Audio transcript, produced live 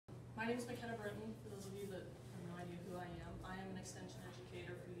name is Mckenna, Brinton. For those of you that have no idea who I am an extension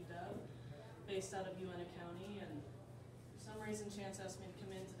educator for UW, based out of Uinta County, and for some reason Chance asked me to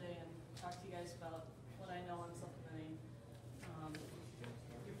come in today and talk to you guys about what I know on supplementing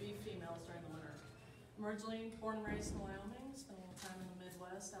your beef females during the winter. I'm originally born and raised in Wyoming, spent a little time in the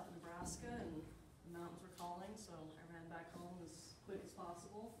Midwest, out in Nebraska, and the mountains were calling, so I ran back home as quick as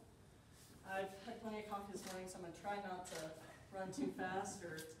possible. I've had plenty of coffee this morning, so I'm going to try not to run too fast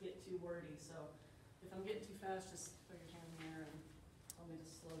or to get too wordy. So if I'm getting too fast, just put your hand in the air and tell me to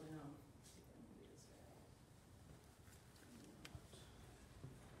slow down.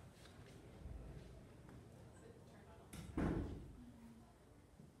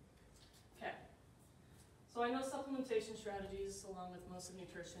 Okay. So I know supplementation strategies, along with most of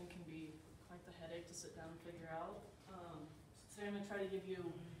nutrition, can be quite the headache to sit down and figure out. So today I'm going to try to give you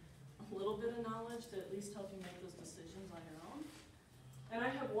a little bit of knowledge to at least help you make those decisions on your own. And I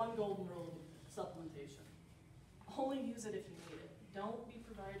have one golden rule of supplementation. Only use it if you need it. Don't be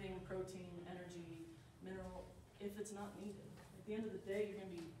providing protein, energy, mineral if it's not needed. At the end of the day, you're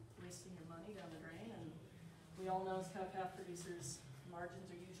going to be wasting your money down the drain, and we all know as cow-calf producers,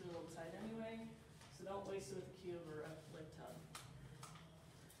 margins are usually a little tight anyway, so don't waste it with a cube or a lake tub.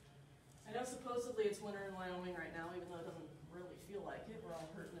 I know supposedly it's winter in Wyoming right now, even though it doesn't really feel like it. We're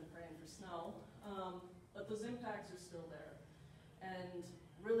all hurting and praying for snow. But those impacts are still there. And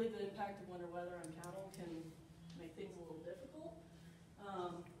really the impact of winter weather on cattle can make things a little difficult.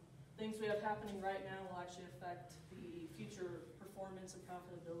 Things we have happening right now will actually affect the future performance and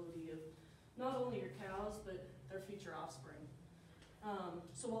profitability of not only your cows, but their future offspring.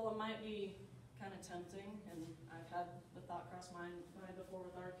 So while it might be kind of tempting, and I've had the thought cross my mind before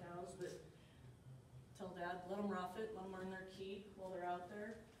with our cows, but tell Dad, let them rough it, let them earn their keep while they're out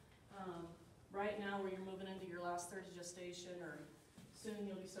there. Right now, where you're moving into your last third of gestation, or soon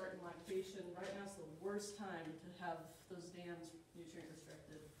you'll be starting lactation, right now is the worst time to have those dams nutrient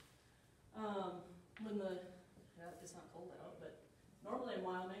restricted. It's not cold out, but normally in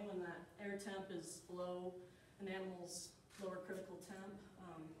Wyoming, when that air temp is below an animal's lower critical temp,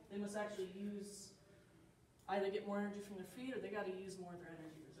 they must actually either get more energy from their feed, or they got to use more of their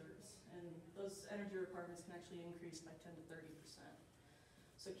energy reserves. And those energy requirements can actually increase by 10 to 30%.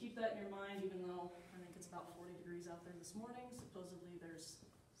 So keep that in your mind, even though I think it's about 40 degrees out there this morning. Supposedly there's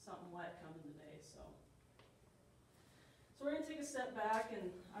something wet coming today. So we're going to take a step back,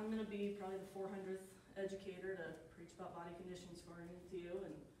 and I'm going to be probably the 400th educator to preach about body condition scoring to you.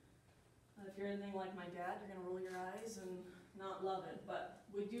 And if you're anything like my dad, you're going to roll your eyes and not love it. But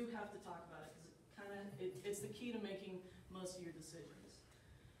we do have to talk about it, because it's the key to making most of your decisions.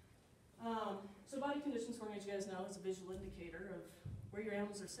 So body condition scoring, as you guys know, is a visual indicator of where your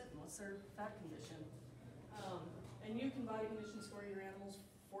animals are sitting, what's their fat condition. And you can body condition score your animals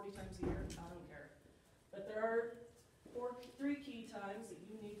 40 times a year, I don't care. But there are three key times that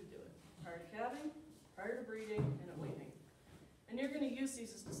you need to do it: prior to calving, prior to breeding, and at weaning. And you're going to use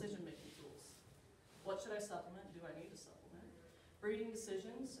these as decision-making tools. What should I supplement? Do I need to supplement? Breeding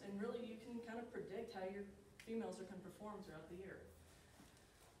decisions, and really you can kind of predict how your females are going to perform throughout the year.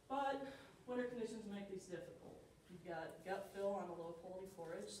 But winter conditions make these difficult. You've got gut fill on a low-quality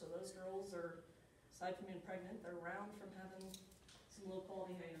forage, so those girls are, aside from being pregnant, they're round from having some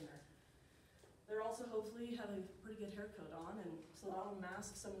low-quality hay in there. They're also hopefully have a pretty good hair coat on, and so that'll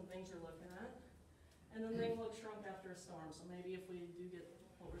mask some of the things you're looking at. And then they look shrunk after a storm, so maybe if we do get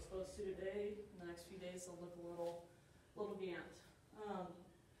what we're supposed to today, in the next few days they'll look a little gant.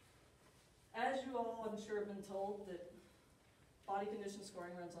 As you all, I'm sure, have been told, that body condition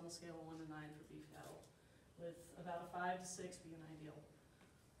scoring runs on a scale of 1 to 9 for beef cattle, with about a 5 to 6 being ideal.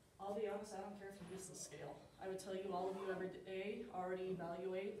 I'll be honest, I don't care if you use the scale. I would tell you, all of you every day already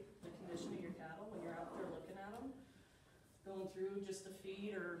evaluate the condition of your cattle when you're out there looking at them, going through just the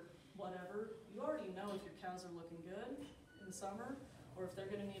feed or whatever. You already know if your cows are looking good in the summer, or if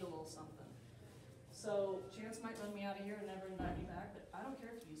they're going to need a little something. So Chance might run me out of here and never invite me back, but I don't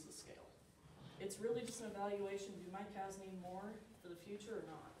care if you use the scale. It's really just an evaluation: do my cows need more for the future or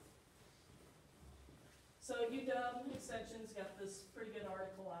not? So UW Extension's got this pretty good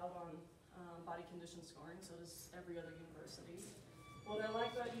article out on body condition scoring, so does every other university. What I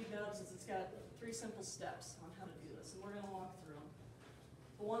like about UW's is it's got 3 simple steps on how to do this, and we're going to walk through them.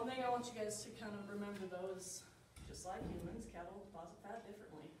 The one thing I want you guys to kind of remember, though, is just like humans, cattle deposit fat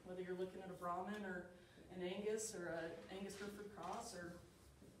differently. Whether you're looking at a Brahmin or an Angus or an Angus-Hereford cross or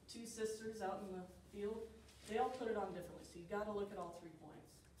 2 sisters out in the field, they all put it on differently, so you've got to look at all 3 points.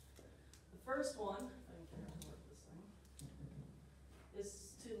 The first one, if I can figure out how to work this thing,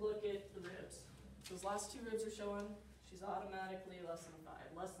 is to look at the ribs. Those last 2 ribs are showing she's automatically less than a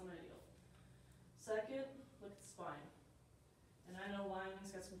 5, less than ideal. Second, look at the spine. And I know Wyoming's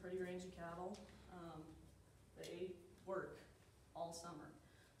got some pretty rangy cattle. They work all summer.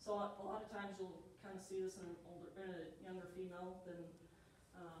 So a lot of times you'll kind of see this in a younger female than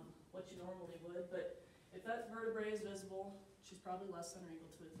what you normally would. But if that vertebrae is visible, she's probably less than or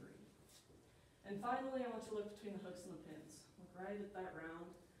equal to a 3. And finally, I want you to look between the hooks and the pins. Look right at that round.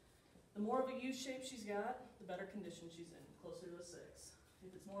 The more of a U shape she's got, the better condition she's in, closer to a 6.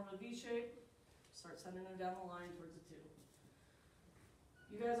 If it's more of a V shape, start sending her down the line towards a 2.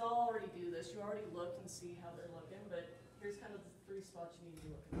 You guys all already do this. You already look and see how they're looking, but here's kind of the 3 spots you need to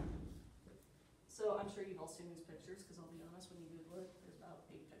be looking at. So I'm sure you've all seen these pictures, because I'll be honest, when you Google it, there's about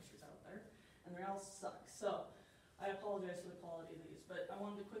 8 pictures out there, and they all suck. So I apologize for the quality of these, but I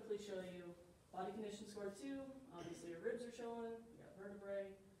wanted to quickly show you body condition score 2. Obviously your ribs are showing, we got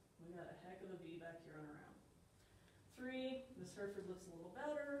vertebrae, we got a heck of a V back here on her round. 3, this Hereford looks a little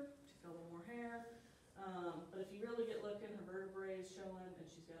better, she's got a little more hair. But if you really get looking, her vertebrae is showing, and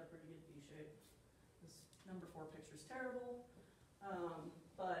she's got a pretty good V shape. This number 4 picture is terrible,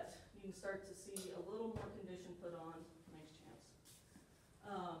 but you can start to see a little more condition put on, nice chance,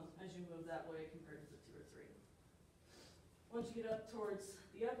 as you move that way compared to the 2 or 3. Once you get up towards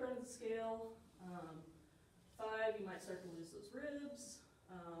the upper end of the scale, 5, you might start to lose those ribs.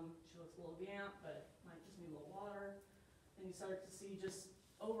 She looks a little gamp, but might just need a little water. And you start to see just,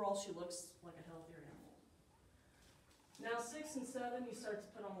 overall she looks like a healthier animal. Now 6 and 7, you start to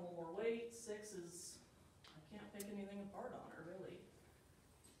put on a little more weight. 6 is, I can't pick anything apart on her, really.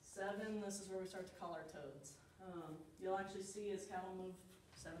 7, this is where we start to call our toads. You'll actually see as cattle move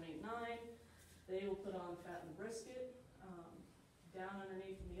 7, 8, 9, they will put on fat in the brisket, down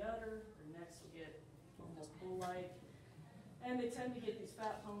underneath in the udder. Their necks will get almost bull-like. And they tend to get these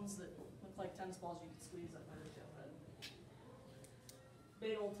fat bones that look like tennis balls you can squeeze up by their tailhead.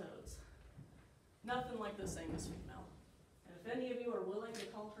 Big old toads. Nothing like this Angus female. And if any of you are willing to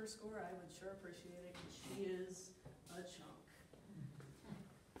call her score, I would sure appreciate it, because she is a chunk.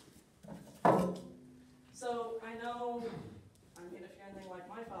 So I know, if you're anything like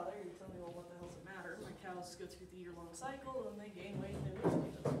my father, you tell me, well, what the hell does it matter? My cows go through the year-long cycle, and they gain weight and they lose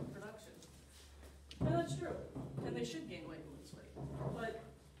weight. That's production. And that's true. And they should gain weight and lose weight. But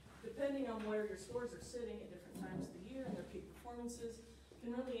depending on where your scores are sitting at different times of the year and their peak performances,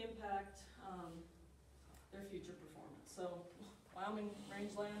 can really impact their future performance. So Wyoming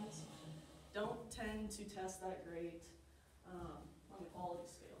rangelands don't tend to test that great on the quality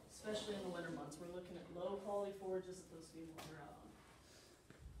scale, especially in the winter months. We're looking at low quality forages that those females are out on.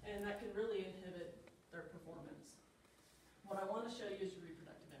 And that can really inhibit their performance. What I want to show you is your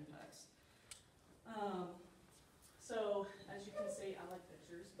reproductive impacts. So as you can see, I like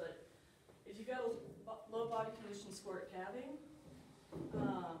pictures, but if you've got a low body condition score at calving,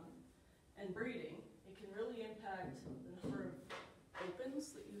 and breeding, it can really impact the number of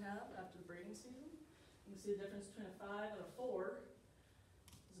opens that you have after the breeding season. You can see the difference between a 5 and a 4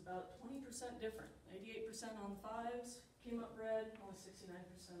 is about 20% different. 88% on the 5s came up bred, only 69%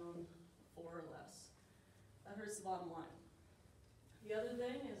 on 4 or less. That hurts the bottom line. The other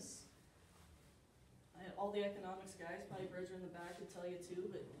thing is, all the economics guys, probably Bridger in the back would tell you too,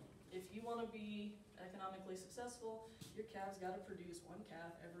 but if you want to be economically successful, your calf's got to produce 1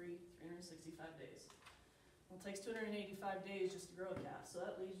 calf every 365 days. Well, it takes 285 days just to grow a calf, so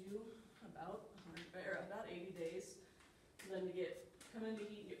that leaves you about 80 days for them to come into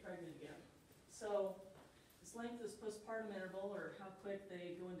heat and get pregnant again. So this length of this postpartum interval, or how quick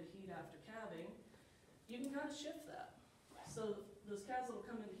they go into heat after calving, you can kind of shift that. So those calves that will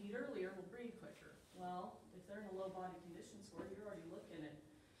come into heat earlier will breed quicker. Well, if they're in a low body condition score, you're already looking at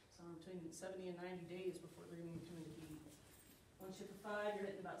somewhere between 70 and 90 days before they're even coming to heat. Once you hit the 5, you're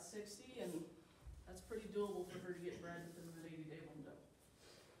hitting about 60, and that's pretty doable for her to get bred within that 80-day window.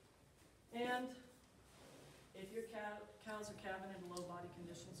 And if your cows are calving in a low body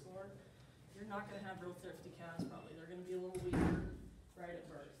condition score, you're not going to have real thrifty calves probably. They're going to be a little weaker right at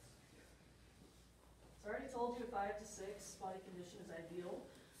birth. So I already told you 5 to 6 body condition is ideal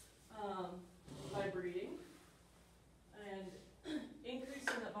by breeding. And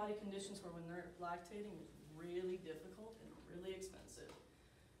increasing that body condition score when they're lactating is really difficult and really expensive.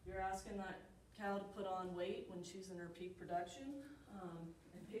 You're asking that cow to put on weight when she's in her peak production,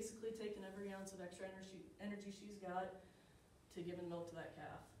 and basically taking every ounce of extra energy she's got to giving milk to that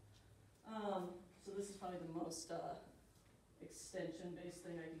calf. So this is probably the most extension-based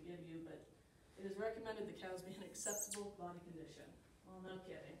thing I could give you, but it is recommended the cows be in acceptable body condition. Well, no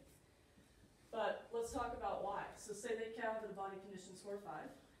kidding. But let's talk about why. So say they calve at a body condition score 5,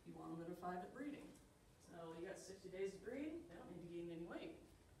 you want them at a 5 at breeding. So you got 60 days to breed, they don't need to gain any weight.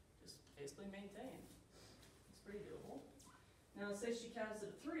 Just basically maintain. It's pretty doable. Now say she calves at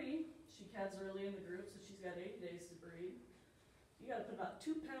a 3, she calves early in the group, so she's got 80 days to breed. You gotta put about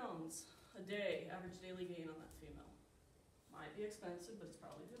 2 pounds a day, average daily gain on that female. Might be expensive, but it's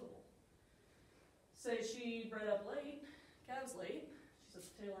probably doable. Say she bred up late, calves late, she's at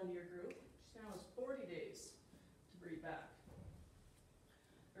the tail end of your group, she now has 40 days to breed back.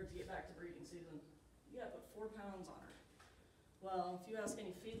 Or to get back to breeding season. You gotta put 4 pounds on her. Well, if you ask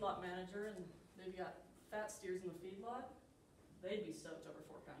any feedlot manager and they've got fat steers in the feedlot, they'd be stoked over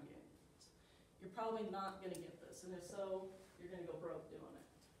 4 pound gains. You're probably not gonna get this, and if so, you're gonna go broke doing it.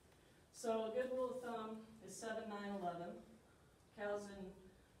 So a good rule of thumb is 7, 9, 11.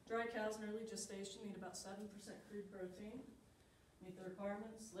 Dry cows in early gestation need about 7% crude protein. Meet the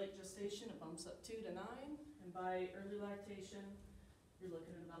requirements. Late gestation, it bumps up 2 to 9, and by early lactation, you're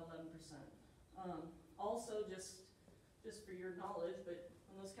looking at about 11%. Also, just for your knowledge, but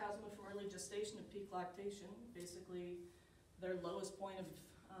when those cows move from early gestation to peak lactation, basically their lowest point of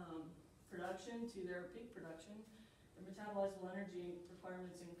production to their peak production, their metabolizable energy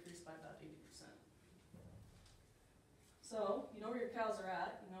requirements increase by about 80%. So, you know where your cows are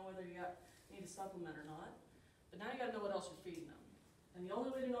at, you know whether you need to supplement or not, but now you gotta know what else you're feeding them. And the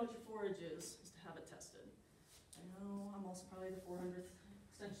only way to know what your forage is to have it tested. I know I'm also probably the 400th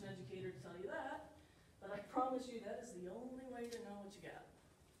extension educator to tell you that, but I promise you that is the only way to know what you got.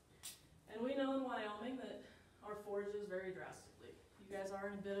 And we know in Wyoming that our forages vary drastically. You guys are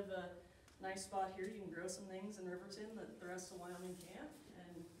in a bit of a nice spot here. You can grow some things in Riverton that the rest of Wyoming can't,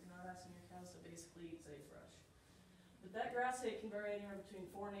 and you're not asking your cows to basically eat sagebrush. But that grass hay can vary anywhere between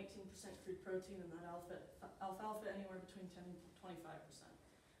 4 and 18% crude protein, and that alfalfa anywhere between 10 and 25%.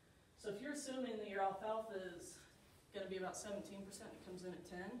 So if you're assuming that your alfalfa is going to be about 17%, it comes in at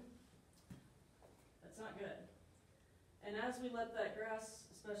 10, that's not good. And as we let that grass,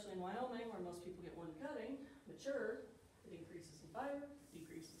 especially in Wyoming, where most people get one cutting, mature, it increases in fiber,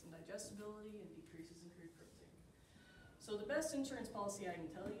 decreases in digestibility, and decreases in crude protein. So the best insurance policy I can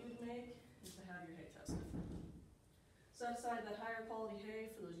tell you to make is to have your hay tested. Set aside that higher quality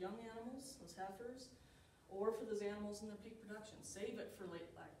hay for those young animals, those heifers, or for those animals in their peak production. Save it for late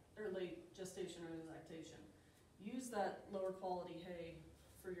gestation or early lactation. Use that lower quality hay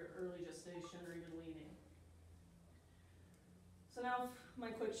for your early gestation or even weaning. So now my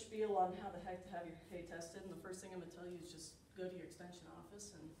quick spiel on how the heck to have your hay tested, and the first thing I'm going to tell you is just go to your extension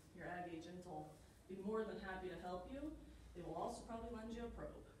office, and your ag agent will be more than happy to help you. They will also probably lend you a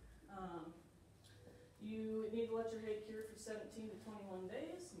probe. You need to let your hay cure for 17 to 21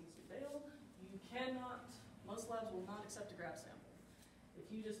 days. It needs to be baled. You cannot, most labs will not accept a grass sample. If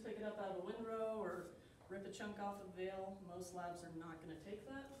you just pick it up out of a windrow or rip a chunk off a bale, most labs are not going to take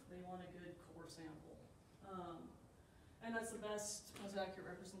that. They want a good core sample. And that's the best, most accurate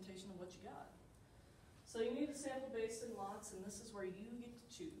representation of what you got. So you need a sample based in lots, and this is where you get to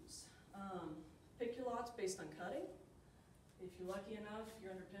choose. Pick your lots based on cutting. If you're lucky enough,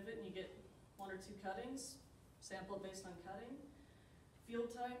 you're under pivot and you get 1 or 2 cuttings, sample it based on cutting. Field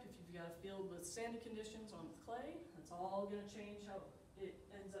type, if you've got a field with sandy conditions on with clay, that's all going to change how it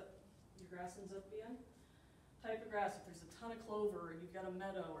ends up, your grass ends up being. Type of grass, if there's a ton of clover or you've got a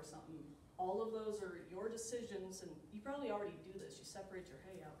meadow or something, all of those are your decisions, and you probably already do this. You separate your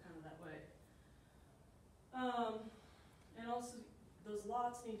hay out kind of that way. And also, those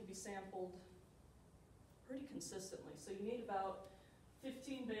lots need to be sampled pretty consistently. So you need about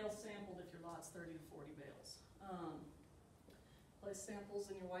 15 bales sampled if your lot's 30 to 40 bales. Place samples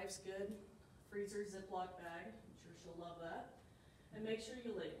in your wife's good freezer Ziploc bag. I'm sure she'll love that. And make sure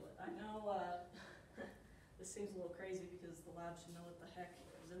you label it. I know this seems a little crazy because the lab should know what the heck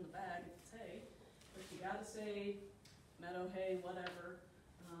is in the bag if it's hay, but you gotta say meadow hay, whatever.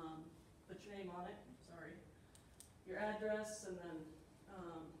 Put your name on it, sorry. Your address, and then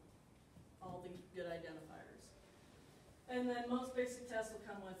all the good identifiers. And then most basic tests will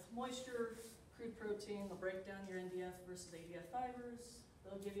come with moisture, crude protein. They'll break down your NDF versus ADF fibers.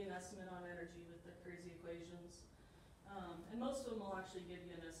 They'll give you an estimate on energy with their crazy equations. And most of them will actually give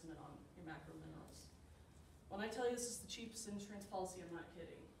you an estimate on your macro minerals. When I tell you this is the cheapest insurance policy, I'm not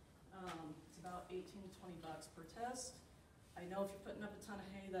kidding. It's about 18 to 20 bucks per test. I know if you're putting up a ton of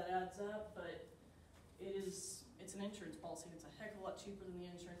hay, that adds up, but it's an insurance policy. It's a heck of a lot cheaper than the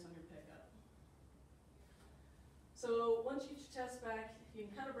insurance on your pickup. So once you get your test back, you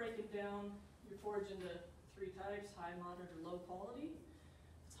can kind of break it down, your forage into 3 types, high, moderate, or low quality.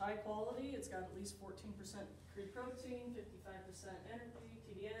 If it's high quality, it's got at least 14% crude protein, 55% energy,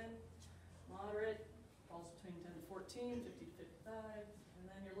 TDN. Moderate, falls between 10 to 14, 50 to 55. And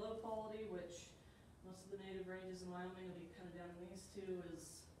then your low quality, which most of the native ranges in Wyoming will be kind of down in these two,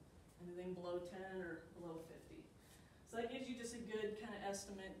 is anything anything below 10 or below 50. So that gives you just a good kind of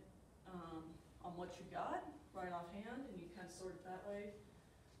estimate on what you got right offhand, and you kind of sort it that way.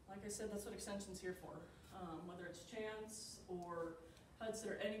 Like I said, that's what Extension's here for. Whether it's Chance or Hudson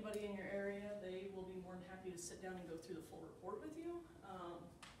or anybody in your area, they will be more than happy to sit down and go through the full report with you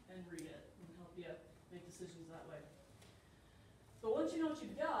and read it and help you make decisions that way. But once you know what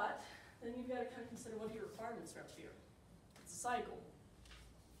you've got, then you've got to kind of consider what are your requirements throughout the year. It's a cycle.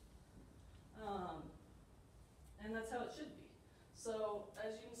 And that's how it should be. So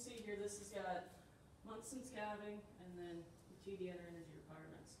as you can see here, this has got months since calving and then the TDN or energy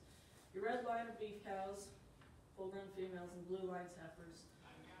requirements. Your red line are beef cows, full-grown females, and blue line's heifers,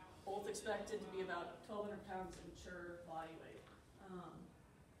 both expected to be about 1,200 pounds of mature body weight.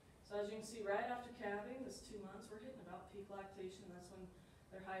 So as you can see, right after calving, this 2 months, we're hitting about peak lactation. That's when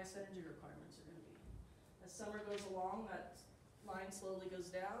their highest energy requirements are going to be. As summer goes along, that line slowly goes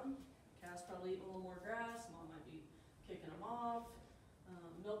down. Calves probably eating a little more grass. Mom might be kicking them off.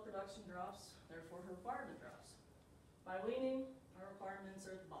 Milk production drops, therefore her requirement drops. By weaning, our requirements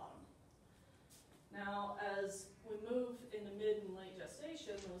are at the bottom. Now, as we move into mid and late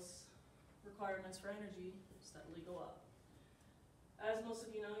gestation, those requirements for energy steadily go up. As most of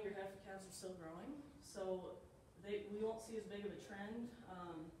you know, your heifer calves are still growing, so we won't see as big of a trend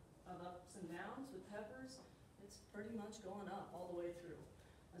of ups and downs with heifers. It's pretty much going up all the way through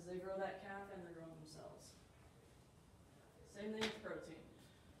as they grow that calf and they're growing themselves. Same thing with protein.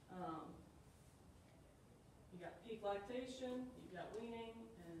 You got peak lactation, you've got weaning,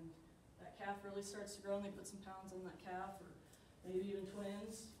 and that calf really starts to grow and they put some pounds on that calf, or maybe even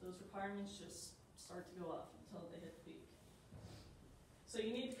twins. Those requirements just start to go up until they hit peak. So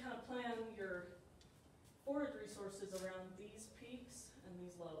you need to kind of plan your forage resources around these peaks and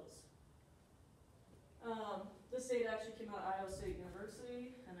these lows. This data actually came out of Iowa State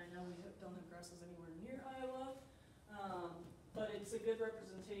University, and I know we don't have grasses anywhere near Iowa, but it's a good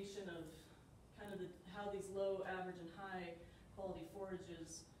representation of kind of how these low, average, and high quality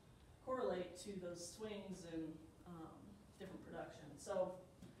forages correlate to those swings in different production. So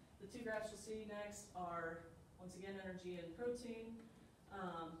the two graphs you'll see next are, once again, energy and protein.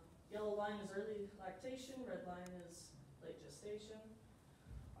 Yellow line is early lactation, red line is late gestation.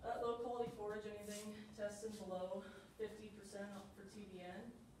 That low quality forage, anything tested below 50% for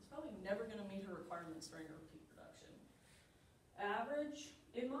TDN, is probably never going to meet her requirements during her peak production. Average,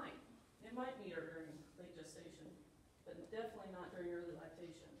 it might meet her during late gestation, but definitely not during early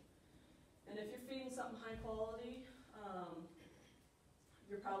lactation. And if you're feeding something high quality,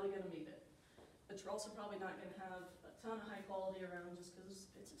 you're probably going to meet it. But you're also probably not going to have a ton of high quality around just because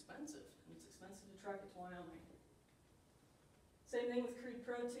it's expensive. And it's expensive to truck it to Wyoming. Same thing with crude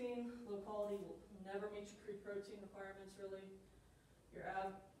protein. Low quality will never meet your crude protein requirements, really. Your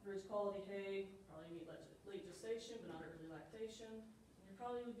average quality hay probably meet late gestation, but not early lactation. And you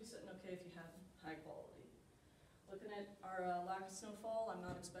probably would be sitting okay if you had high quality. Looking at our lack of snowfall, I'm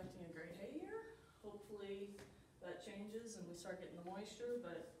not expecting a great hay year. Hopefully that changes and we start getting the moisture,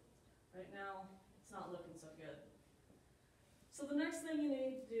 but right now it's not looking so good. So the next thing you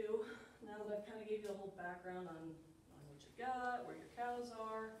need to do, now that I've kind of gave you the whole background on what you got, where your cows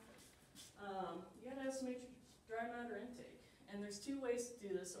are, you got to estimate your dry matter intake. And there's two ways to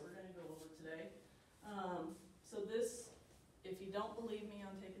do this that we're going to go over today. So this, if you don't believe me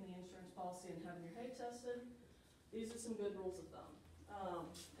on taking the insurance policy and having your hay tested, these are some good rules of thumb.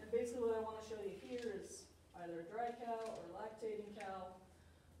 And basically what I want to show you here is either a dry cow or a lactating cow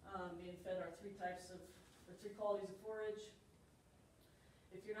being fed our three qualities of forage.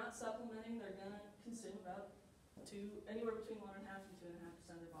 If you're not supplementing, they're going to consume about anywhere between 1.5% and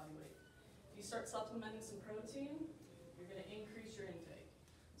 2.5% of their body weight. If you start supplementing some protein, you're going to increase your intake.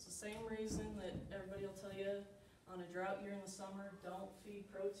 It's the same reason that everybody will tell you on a drought year in the summer, don't feed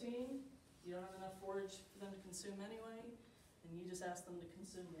protein. You don't have enough forage for them to consume anyway, and you just ask them to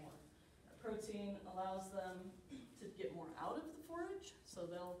consume more. Protein allows them to get more out of the forage, so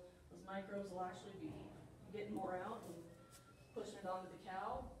those microbes will actually be getting more out and pushing it onto the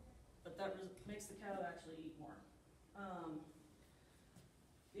cow, but that makes the cow actually eat more.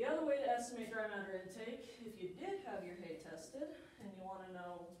 The other way to estimate dry matter intake, if you did have your hay tested and you want to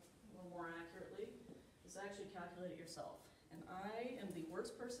know a little more accurately, is actually calculate it yourself. And I am the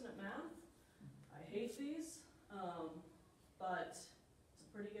worst person at math. I hate these, but it's a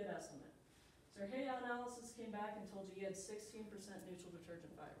pretty good estimate. So our hay analysis came back and told you had 16% neutral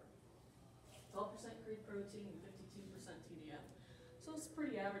detergent fiber, 12% crude protein, and 52% TDN. So it's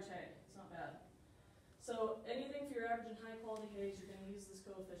pretty average hay. It's not bad. So anything for your average and high quality hays, you're going to use this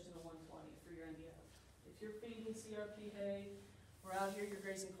coefficient of 120 for your NDF. If you're feeding CRP hay, or out here you're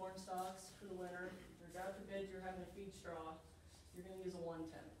grazing corn stalks, for the winter, or God forbid you're having to feed straw, you're gonna use a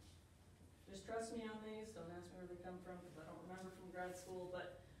 1/10. Just trust me on these, don't ask me where they come from, because I don't remember from grad school,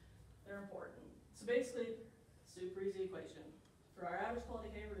 but they're important. So basically, super easy equation. For our average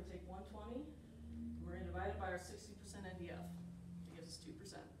quality hay, we're gonna take 120, and we're gonna divide it by our 60% NDF. It gives us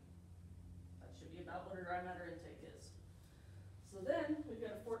 2%. That should be about what our dry matter intake is. So then, we've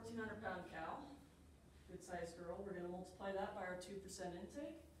got a 1,400 pound cow, good sized girl. We're gonna multiply that by our 2%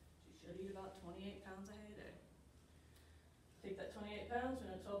 intake. She should eat about 28 pounds of hay a day. Take that 28 pounds, we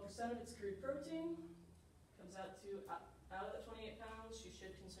know 12% of it's crude protein. Comes out to, out of that 28 pounds, she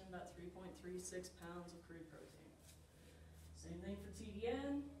should consume about 3.36 pounds of crude protein. Same thing for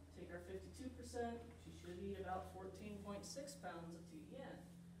TDN, take our 52%, she should eat about 14.6 pounds of TDN.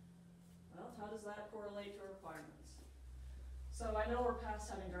 Well, how does that correlate to requirements? So I know we're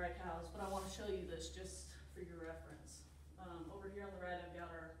past having dry cows, but I want to show you this just for your reference. Over here on the right, I've got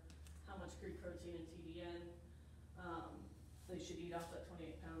our how much crude protein and TDN they should eat off that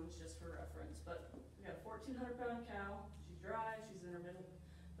 28 pounds, just for reference. But we got a 1,400 pound cow, she's dry, she's in her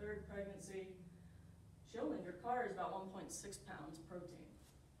third pregnancy. She only requires about 1.6 pounds of protein.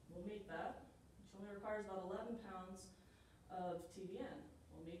 We'll meet that. She only requires about 11 pounds of TDN.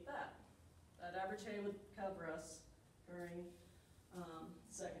 We'll meet that. That average hay would cover us during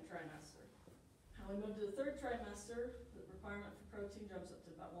the second trimester. When we move to the third trimester, the requirement for protein jumps up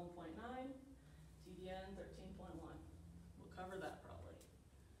to about 1.9, TDN 13.1. We'll cover that probably.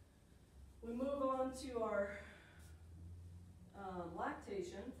 We move on to our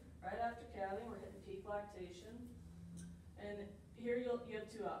lactation. Right after calving, we're hitting peak lactation. And here you have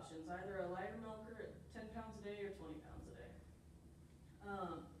two options, either a lighter milker at 10 pounds a day or 20 pounds a day.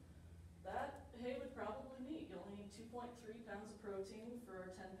 That hay would probably meet. You only need 2.3 pounds of protein for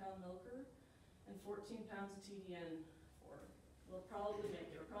a 10-pound milker and 14 pounds of TDN for her. We'll probably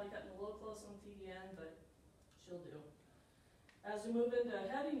make it. We're probably cutting a little close on TDN, but she'll do. As we move into a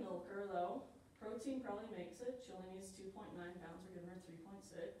heavy milker, though, protein probably makes it. She only needs 2.9 pounds. We're giving her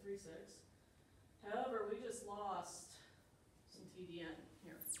 3.36. However, we just lost some TDN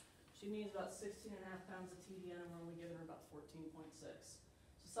here. She needs about 16.5 pounds of TDN, and we're only giving her about 14.6.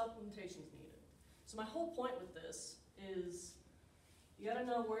 So supplementation is needed. So my whole point with this is you got to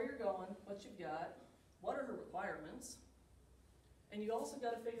know where you're going, what you've got, what are her requirements, and you also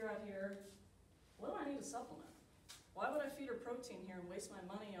got to figure out here, what do I need to supplement? Why would I feed her protein here and waste my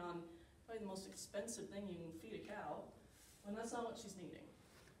money on probably the most expensive thing you can feed a cow when that's not what she's needing?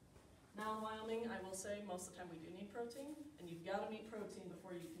 Now in Wyoming, I will say most of the time we do need protein, and you've got to meet protein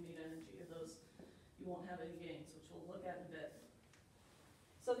before you can meet energy, or those you won't have any gains, which we'll look at in a bit.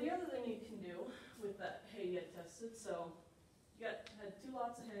 So the other thing you can do with that hay you had tested, so you had 2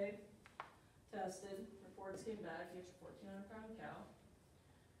 lots of hay tested, reports came back, you get your 1,400 pound cow.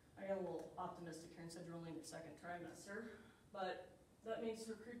 I got a little optimistic here and said you're only in your second trimester, but that means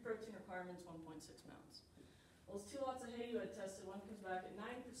her crude protein requirement is 1.6 pounds. Well, those 2 lots of hay you had tested, one comes back at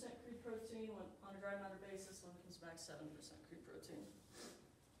 9% crude protein, one on a dry matter basis, one comes back 7% crude protein.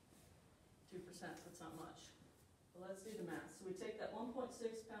 2%, that's not much. But let's do the math. So we take that 1.6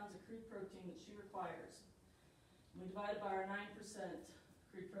 pounds of crude protein that she requires, and we divide it by our 9%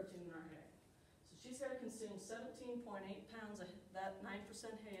 crude protein in our hay. So she's got to consume 17.8 pounds of that 9%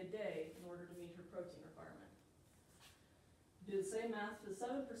 hay a day in order to meet her protein requirement. Do the same math for the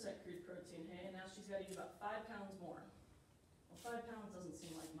 7% crude protein hay, and now she's got to eat about 5 pounds more. Well, 5 pounds doesn't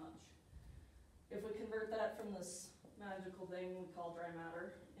seem like much. If we convert that from this magical thing we call dry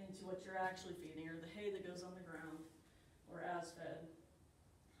matter into what you're actually feeding her, the hay that goes on the ground, or as fed,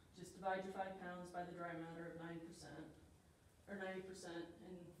 just divide your 5 pounds by the dry matter of 9%, or 90%,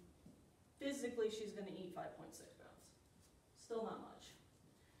 and physically she's going to eat 5.6 pounds. Still not much.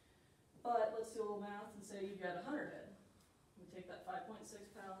 But let's do a little math and say you've got 100 head. We take that 5.6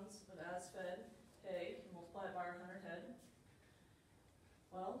 pounds of as-fed hay and multiply it by our 100 head.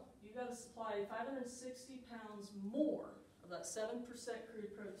 Well, you've got to supply 560 pounds more of that 7%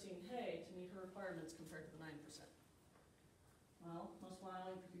 crude protein hay to meet her requirements compared to the 9%. Well, most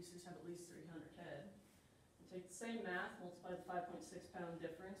Wyoming producers have at least 300 head. You take the same math, multiply the 5.6 pound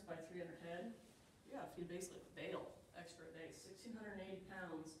difference by 300 head. You got to feed basically a bale extra a day, 1,680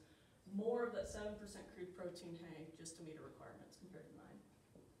 pounds more of that 7% crude protein hay just to meet her requirements compared to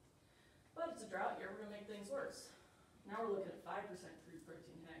 9. But it's a drought year, we're going to make things worse. Now we're looking at 5% crude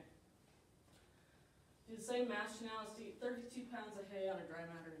protein hay. Do the same math, she now has to eat 32 pounds of hay on a dry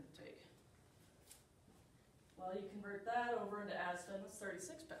matter intake. Well, you convert that over into as-fed, that's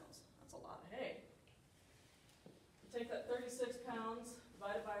 36 pounds. That's a lot of hay. You take that 36 pounds,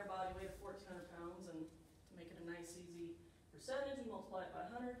 divide it by her body weight of 1,400 pounds, and to make it a nice, easy percentage, you multiply it by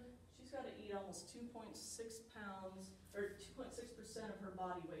 100. She's got to eat almost 2.6 pounds, or 2.6% of her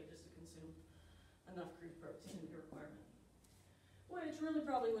body weight just to consume enough crude protein in your requirement. Which really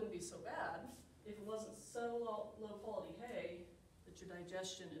probably wouldn't be so bad if it wasn't so low quality hay that your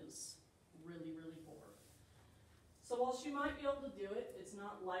digestion is really, really poor. So while she might be able to do it, it's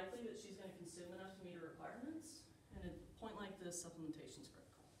not likely that she's going to consume enough to meet her requirements. And at a point like this, supplementation is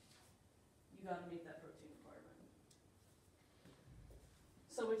critical. You got to meet that protein requirement.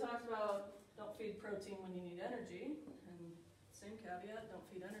 So we talked about don't feed protein when you need energy, and same caveat, don't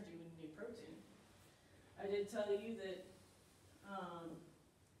feed energy when you need protein. I did tell you that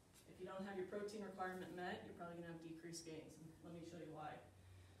if you don't have your protein requirement met, you're probably going to have decreased gains. And let me show you why.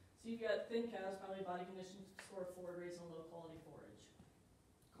 So you've got thin cows, probably body condition score 4, raised on low quality forage.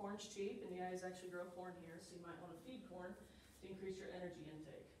 Corn's cheap, and you guys actually grow corn here, so you might want to feed corn to increase your energy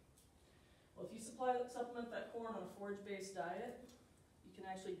intake. Well, if you supplement that corn on a forage-based diet, you can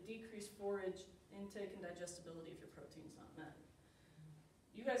actually decrease forage intake and digestibility if your protein's not met.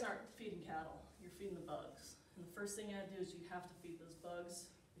 You guys aren't feeding cattle, you're feeding the bugs. And the first thing you have to do is you have to feed those bugs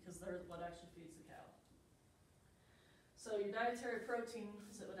because they're what actually feeds the cow. So your dietary protein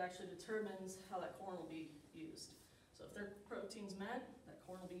is what actually determines how that corn will be used. So if their protein's met, that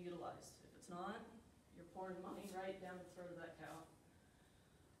corn will be utilized. If it's not, you're pouring money right down the throat of that cow.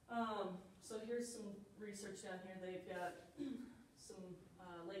 So here's some research down here. They've got some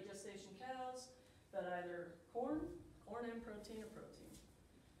late gestation cows that either corn and protein, or protein.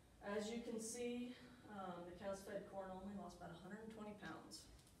 As you can see, the cows fed corn only lost about 120 pounds.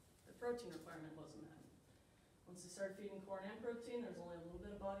 The protein requirement wasn't met. Once they started feeding corn and protein, there's only a little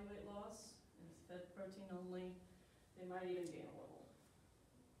bit of body weight loss. And if they fed protein only, they might even gain a little.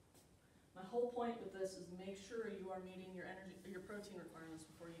 My whole point with this is make sure you are meeting your protein requirements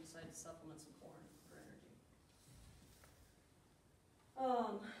before you decide to supplement some corn for energy.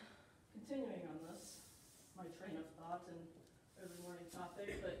 Continuing on this, my train of thought and early morning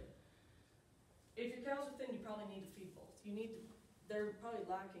topic, but if your cows are thin, you probably need to feed both. They're probably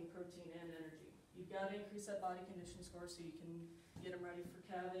lacking protein and energy. You've got to increase that body condition score so you can get them ready for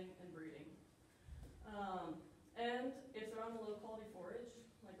calving and breeding. And if they're on the low quality forage,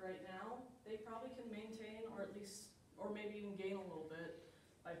 like right now, they probably can maintain or maybe even gain a little bit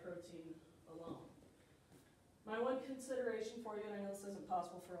by protein alone. My one consideration for you, and I know this isn't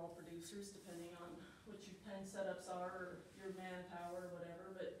possible for all producers depending on what your pen setups are or your manpower or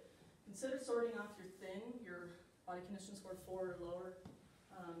whatever, but consider sorting off your thin, your body condition score 4 or lower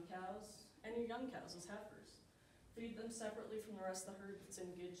cows, and your young cows as heifers. Feed them separately from the rest of the herd that's in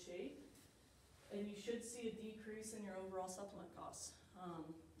good shape, and you should see a decrease in your overall supplement costs.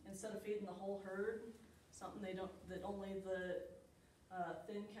 Instead of feeding the whole herd, something that only the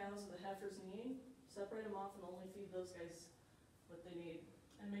thin cows or the heifers need, separate them off and only feed those guys what they need.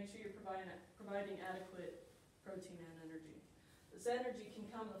 And make sure you're providing adequate protein and energy. This energy can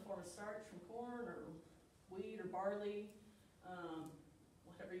come in the form of starch from corn or wheat or barley,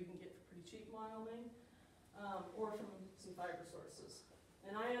 whatever you can get for pretty cheap in Wyoming, or from some fiber sources.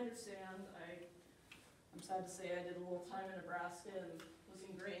 And I understand, I'm sad to say I did a little time in Nebraska and was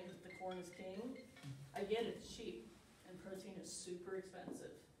ingrained that the corn is king. I get it, it's cheap, and protein is super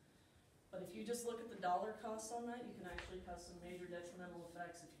expensive. But if you just look at the dollar costs on that, you can actually have some major detrimental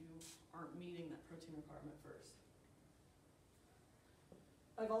effects if you aren't meeting that protein requirement first.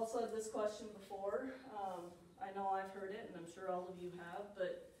 I've also had this question before. I know I've heard it, and I'm sure all of you have,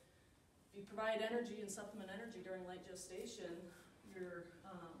 but if you provide energy and supplement energy during late gestation, you're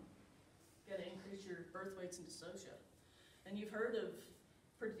going to increase your birth weights and dystocia. And you've heard of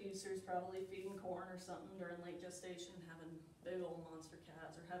producers probably feeding corn or something during late gestation, having big old monster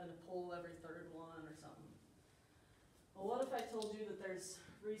calves, or having to pull every third one or something. Well, what if I told you that there's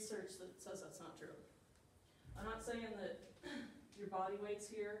research that says that's not true? I'm not saying that your body weights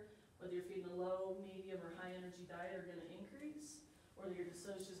here, whether you're feeding a low, medium, or high energy diet, are going to increase, or that your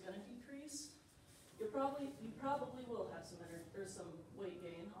dystocia is going to decrease. You probably will have some weight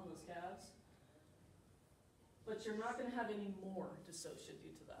gain on those calves, but you're not going to have any more dystocia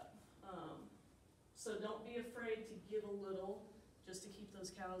due to that. So don't be afraid to give a little just to keep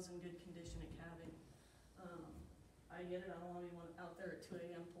those cows in good condition at calving. I get it, I don't want anyone out there at 2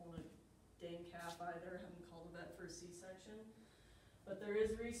 a.m. pulling a dang calf either. I haven't called a vet for a C-section. But there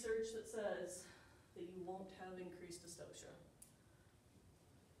is research that says that you won't have increased dystocia.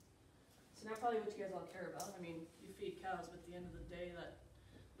 So now probably what you guys all care about. I mean, you feed cows, but at the end of the day, that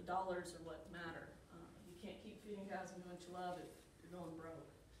the dollars are what matter. You can't keep feeding cows and doing what you love if you're going broke.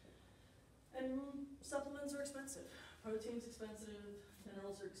 And supplements are expensive. Protein's expensive,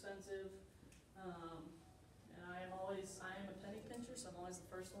 minerals are expensive. And I am a penny pincher, so I'm always the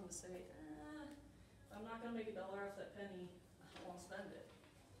first one to say, if I'm not gonna make $1 off that penny, I don't wanna spend it.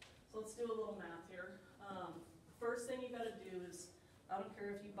 So let's do a little math here. First thing you gotta do is, I don't care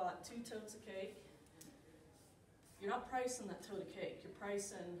if you bought 2 totes of cake, you're not pricing that tote of cake, you're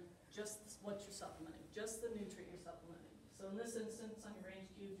pricing just what you're supplementing, just the nutrient you're supplementing. So in this instance, on your range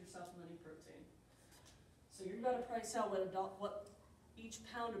cubes, you're supplementing protein. So you've got to price out what each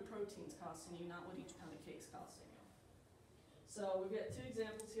pound of protein is costing you, not what each pound of cake is costing you. So we've got 2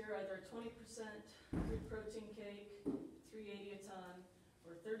 examples here, either a 20% crude protein cake, $3.80 a ton,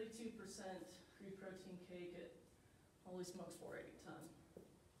 or 32% crude protein cake at, holy smokes, $4.80 a ton.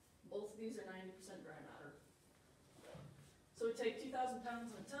 Both of these are 90% dry matter. So we take 2,000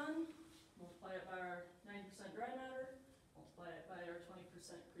 pounds in a ton, multiply it by our 90% dry matter, multiply it by our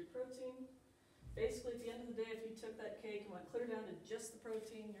 20% crude protein. Basically, at the end of the day, if you took that cake and went clear down to just the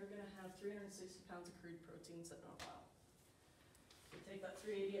protein, you're going to have 360 pounds of crude protein sitting on a pile. We take that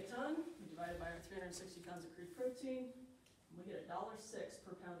 $3.80 a ton, we divide it by our 360 pounds of crude protein, and we get $1.06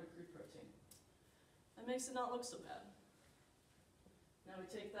 per pound of crude protein. That makes it not look so bad. Now we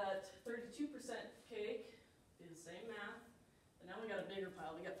take that 32% cake, do the same math, and now we got a bigger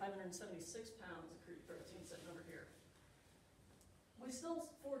pile. We got 576 pounds of crude protein sitting over here. We still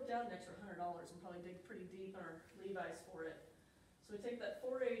forked out an extra $100 and probably dig pretty deep in our Levi's for it. So we take that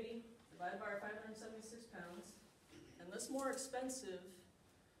 480 divided by our 576 pounds, and this more expensive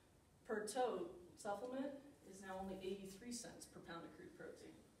per tote supplement is now only 83 cents per pound of crude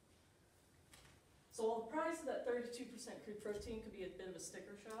protein. So while the price of that 32% crude protein could be a bit of a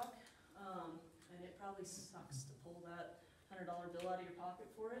sticker shock, and it probably sucks to pull that $100 bill out of your pocket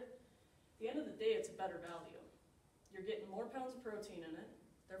for it, at the end of the day, it's a better value. You're getting more pounds of protein in it,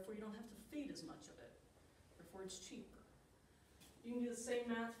 therefore you don't have to feed as much of it, therefore it's cheaper. You can do the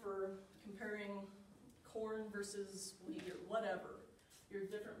same math for comparing corn versus wheat or whatever, your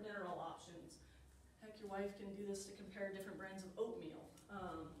different mineral options. Heck, your wife can do this to compare different brands of oatmeal.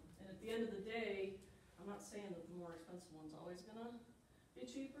 And at the end of the day, I'm not saying that the more expensive one's always gonna be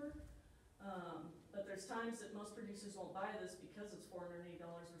cheaper, but there's times that most producers won't buy this because it's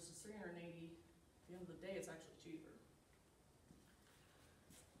 $480 versus $380. At the end of the day, it's actually cheaper.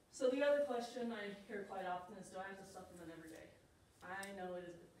 So the other question I hear quite often is, do I have to supplement every day? I know it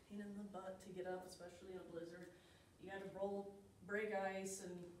is a pain in the butt to get up, especially in a blizzard. You gotta break ice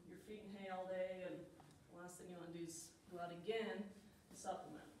and you're feeding hay all day, and the last thing you wanna do is go out again and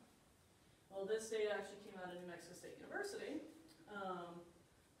supplement. Well, this data actually came out of New Mexico State University,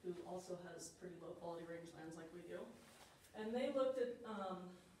 who also has pretty low quality rangelands like we do. And they looked at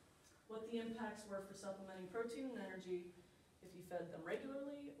what the impacts were for supplementing protein and energy if you fed them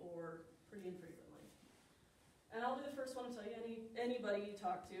regularly or pretty infrequently. And I'll be the first one to tell you, anybody you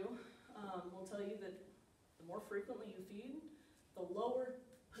talk to will tell you that the more frequently you feed, the lower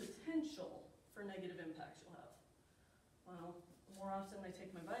potential for negative impacts you'll have. Well, the more often I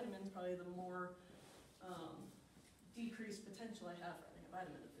take my vitamins, probably the more decreased potential I have for having a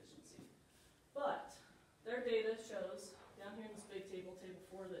vitamin deficiency. But their data shows, down here in this big table, table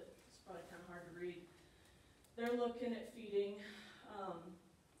 4, that it's probably kind of hard to read, they're looking at feeding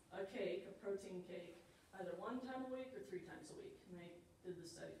a cake, a protein cake, either 1 time a week or 3 times a week. And they did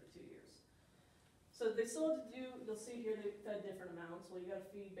this study for 2 years. So they still had to do, you'll see here they fed different amounts. Well, you got to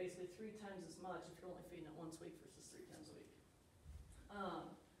feed basically 3 times as much if you're only feeding it once a week versus 3 times a week.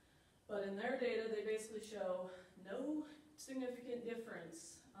 But in their data, they basically show no significant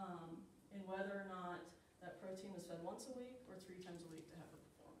difference in whether or not that protein was fed once a week or 3 times a week to heifer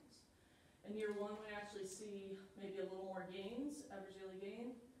performance. In year 1, we actually see maybe a little more gains, average daily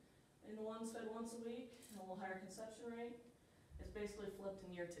gain, in the ones fed once a week, and a little higher conception rate. It's basically flipped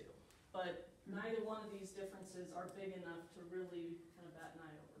in year 2. But neither one of these differences are big enough to really kind of bat an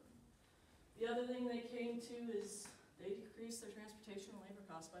eye over. The other thing they came to is they decreased their transportation and labor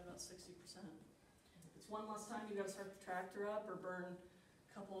costs by about 60%. It's one less time you got to start the tractor up or burn a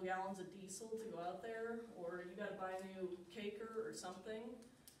couple of gallons of diesel to go out there, or you got to buy a new caker or something.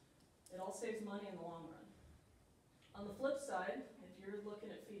 It all saves money in the long run. On the flip side, if you're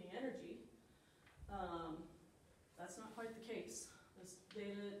looking at feeding energy, that's not quite the case. This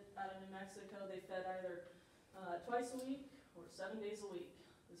data out of New Mexico, they fed either twice a week or 7 days a week,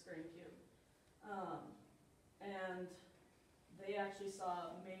 this grain cube. And they actually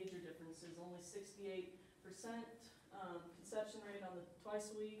saw major differences, only 68% conception rate on the twice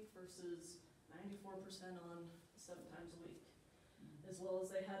a week versus 94% on 7 times a week. As well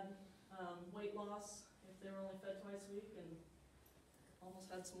as they had weight loss if they were only fed twice a week, and almost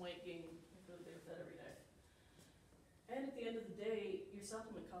had some weight gain if they were fed every day. And at the end of the day, your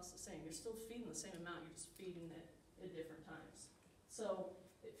supplement costs the same. You're still feeding the same amount, you're just feeding it at different times. So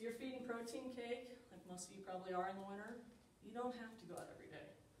if you're feeding protein cake, like most of you probably are in the winter, you don't have to go out every day.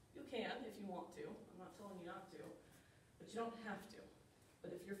 You can if you want to. I'm not telling you not to, but you don't have to.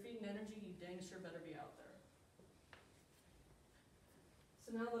 But if you're feeding energy, you dang sure better be out there.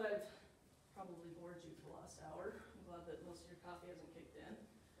 So now that I've probably bored you for the last hour, I'm glad that most of your coffee hasn't kicked in.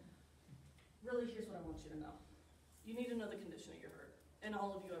 Really, here's what I want you to know. You need to know the condition of your herd. And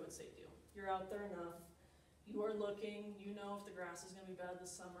all of you, I would say, do. You're out there enough. You are looking. You know if the grass is going to be bad this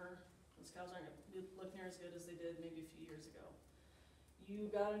summer. Those cows aren't going to look near as good as they did maybe a few years ago. You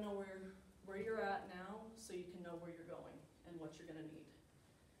got to know where you're at now so you can know where you're going and what you're going to need.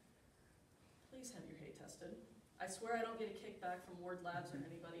 Please have your hay tested. I swear I don't get a kickback from Ward Labs or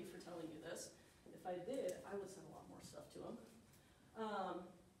anybody for telling you this. If I did, I would send a lot more stuff to them.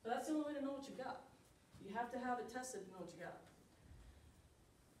 But that's the only way to know what you've got. You have to have it tested to know what you got.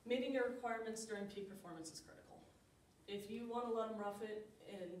 Meeting your requirements during peak performance is critical. If you want to let them rough it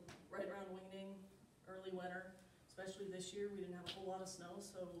in right around weaning, early winter, especially this year, we didn't have a whole lot of snow,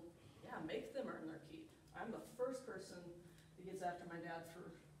 so yeah, make them earn their keep. I'm the first person that gets after my dad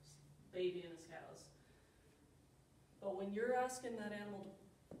for babying his cows. But when you're asking that animal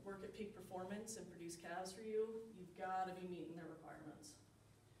to work at peak performance and produce calves for you, you've got to be meeting their requirements.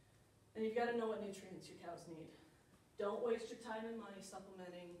 And you've got to know what nutrients your cows need. Don't waste your time and money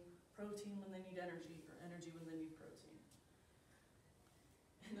supplementing protein when they need energy or energy when they need protein.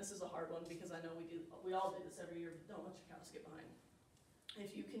 And this is a hard one because I know we all do this every year, but don't let your cows get behind.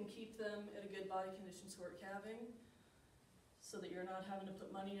 If you can keep them at a good body condition sort calving so that you're not having to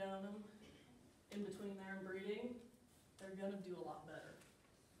put money down on them in between there and breeding, they're going to do a lot better.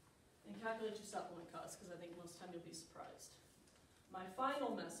 And calculate your supplement costs because I think most of the time you'll be surprised. My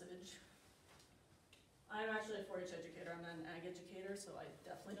final message, I'm actually a 4-H educator, I'm an ag educator, so I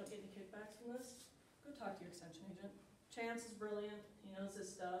definitely don't get any kickbacks from this. Go talk to your extension agent. Chance is brilliant, he knows his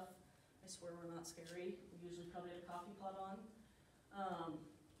stuff. I swear we're not scary. We usually probably have a coffee pot on.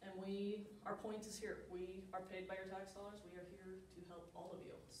 And our point is here. We are paid by your tax dollars. We are here to help all of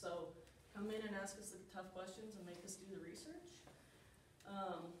you. So come in and ask us the tough questions and make us do the research.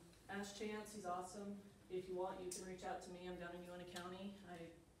 Ask Chance, he's awesome. If you want, you can reach out to me. I'm down in Uinta County. I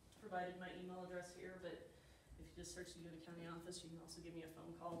provided my email address here, but if you just search the Uinta County office, you can also give me a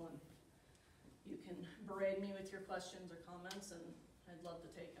phone call and you can berate me with your questions or comments, and I'd love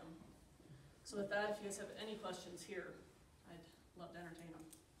to take them. So with that, if you guys have any questions here, I'd love to entertain them.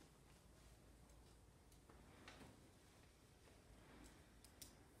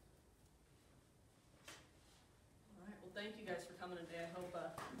 All right, well, thank you guys for coming today. I hope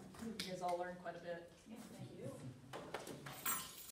you guys all learned quite a bit.